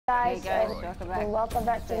guys, welcome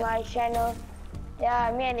back to my channel.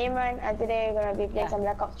 Yeah, me and Imran, and today we're gonna be playing some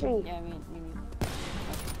Black Ops 3. Yeah, me.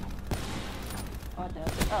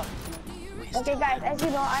 Okay guys, as you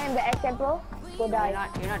know, I am the XM Pro. Go die.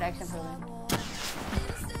 You're not the XM Pro, man.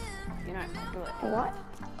 You're not. Do it. You're not?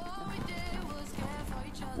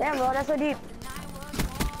 Damn bro, that's so deep.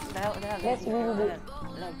 The hell? That's really deep.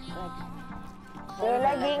 Lag. You're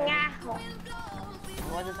lagging ah. It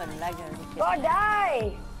wasn't fun lag. Go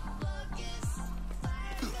die!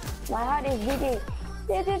 My heart is beating.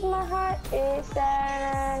 This is my heart. It's Okay.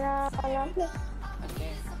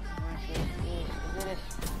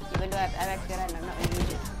 Even though I have MX gun, I'm not gonna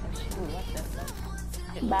use it. Ooh, what the fuck?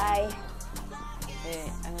 Bye. Hey,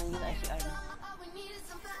 I'm gonna use ICR now.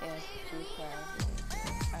 Yes, ICR.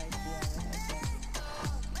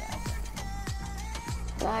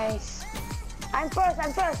 Nice. I'm first.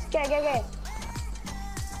 Okay.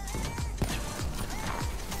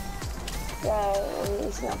 Yeah,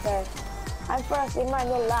 it's not fair. I'm first, Imran,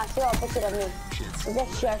 you're last. You're opposite of me. So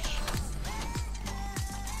just shush.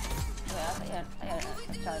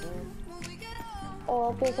 Oh,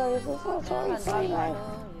 okay, sorry.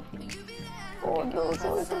 Oh, no,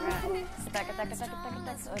 sorry. Attack.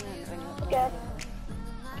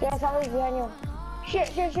 Okay, sorry, behind you. Shit.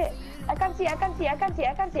 I can't see. I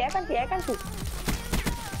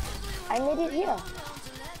made it here.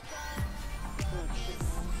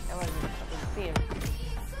 That was a fucking fear.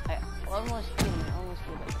 I almost killed it.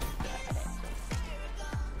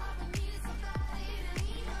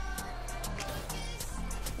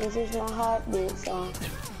 This is my heartbeat song.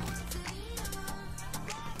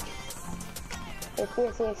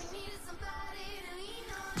 Yes.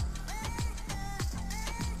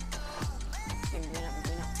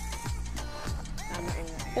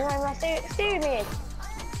 I'm not stay with me.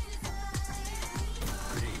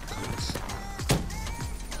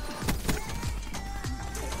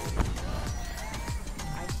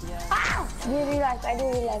 I do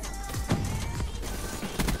realize.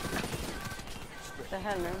 What the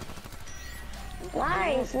hell, man?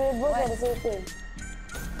 Nice, we both are the same thing.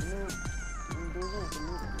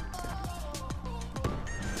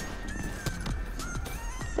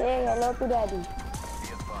 Say hello to daddy.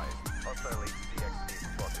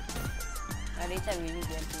 Anytime you need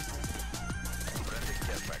the MP.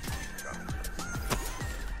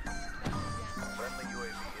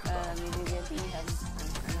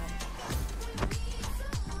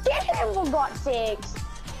 Get him for God's sakes!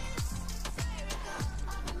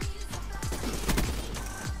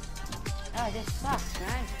 Oh, this sucks,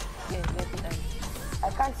 man. Okay, let it end. I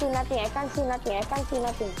can't see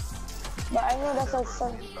nothing. But I know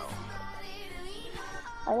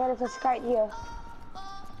there's a kite here.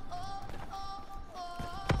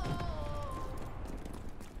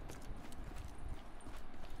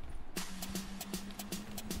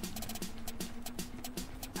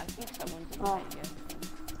 I think someone's inside here.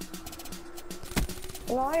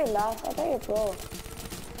 No, you're last. I thought you're pro.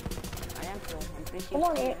 I am pro. I'm pretty sure.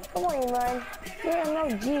 Come on, Imran. You're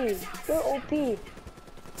MLG. You're OP.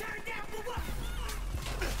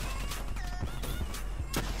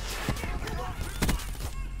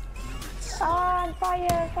 On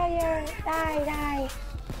fire. Die.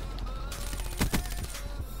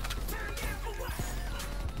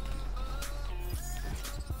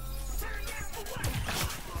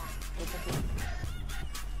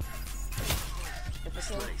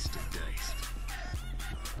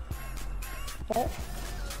 What?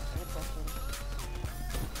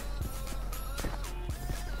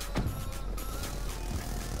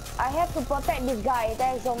 I have to protect this guy,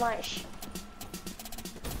 thanks so much.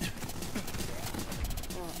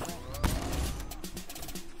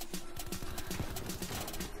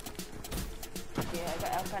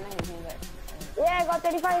 Yeah, I got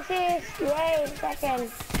 35 assists. Yay,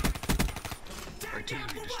 second.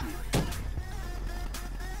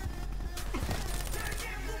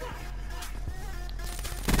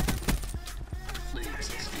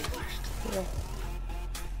 Yeah.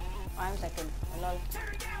 I'm second. Hello.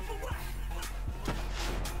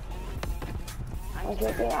 I'm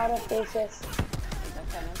getting out of places.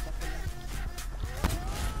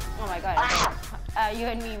 Oh my god. You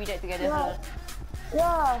and me, we did together.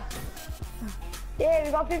 Yeah. Yeah,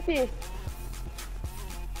 we got 50.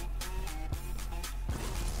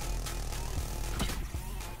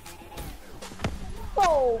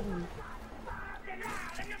 Boom.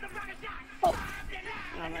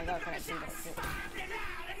 Oh my god, can I see that shit?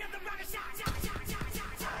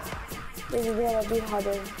 This is gonna be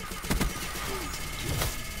harder.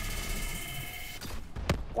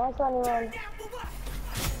 Nice one, Imran.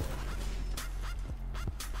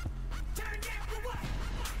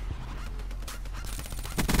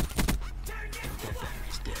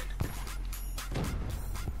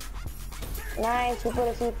 Nice, you put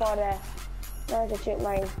a C4 there. Nice, a chip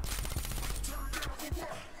mine.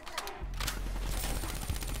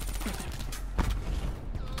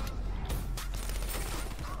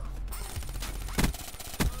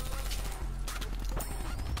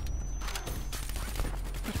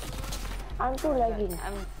 I'm too lagging.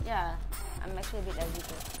 I'm actually a bit laggy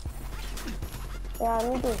too. Yeah,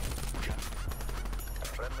 me too.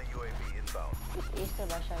 Friendly UAV inbound. It's still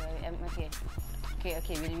Basha, okay. Okay,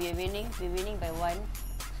 we're winning by 1.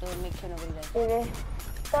 So make sure nobody dies. Really?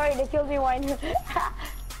 Sorry, they killed me one.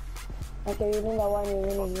 Okay, winning by 1, we're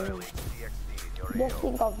winning. Friendly DXD in your Just AO.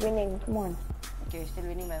 think of winning, come on. Okay, we're still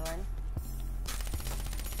winning by 1.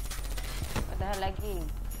 What the hell lagging?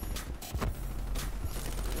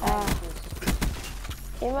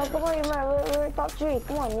 Iman, come on, Iman, we're top 3.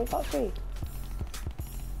 Come on, we're top 3.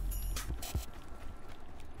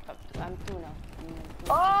 I'm 2 now.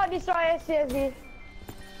 Oh, destroy SCSD.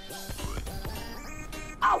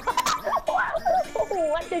 Ow!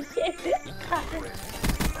 What the shit?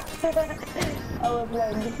 I was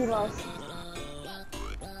like, Mickey Mouse.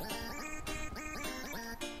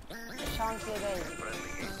 Chance here, guys.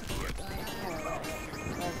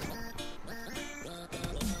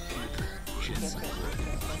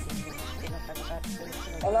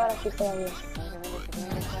 A lot of people are here.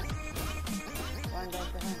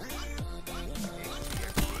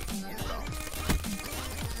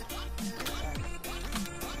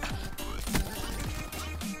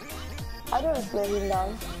 I don't want to slow him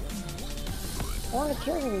down. I want to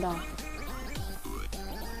kill him down.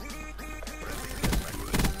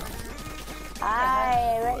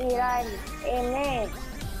 Aye, where he run? Amen.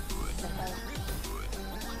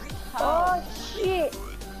 Oh shit!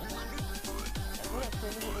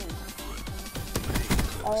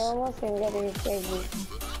 I almost didn't get any crazy.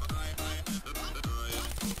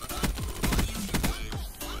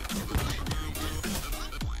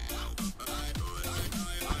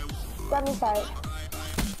 Let me fight.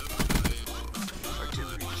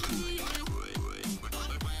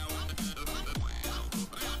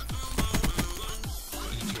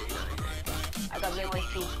 I got very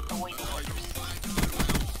thirsty.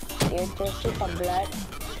 You're thirsty for blood?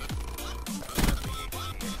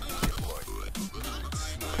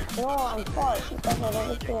 No, I'm false because I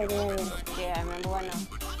never killed anyone. Okay, I remember one now.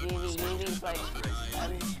 UAV is like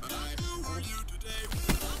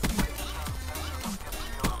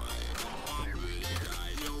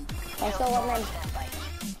I saw one man.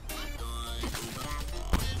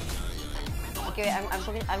 okay,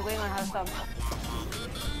 I'm going on house top.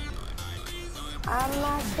 I'm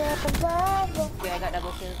not survivor. Okay, I got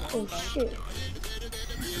double kills. Oh shit.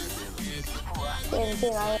 Same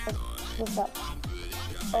thing, I was up.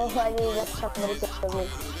 Oh, I need that somebody to kill me.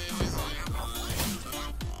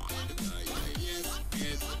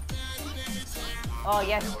 Oh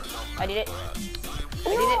yes, I did it.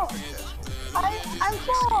 No! I'm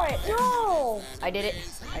for it! No! I did it.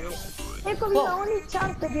 It could be the only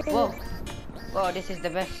chance to get Whoa. it. Oh, this is the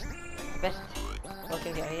best.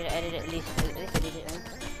 Okay, I did it at least I did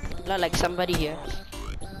it. Not like somebody here.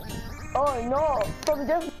 Oh no! From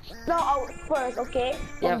just now out first, okay?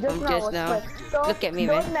 Yeah, from just now. So Look at me,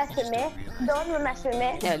 don't man. mess with me. Don't mess with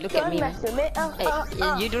me. Yeah, look at me, Don't mess with me.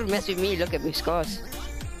 Hey, you don't mess with me. Look at me scores.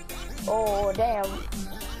 Oh damn.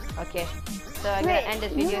 Okay, so I'm gonna end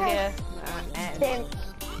this video here. And Same.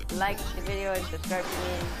 like the video and subscribe to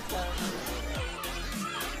me. So,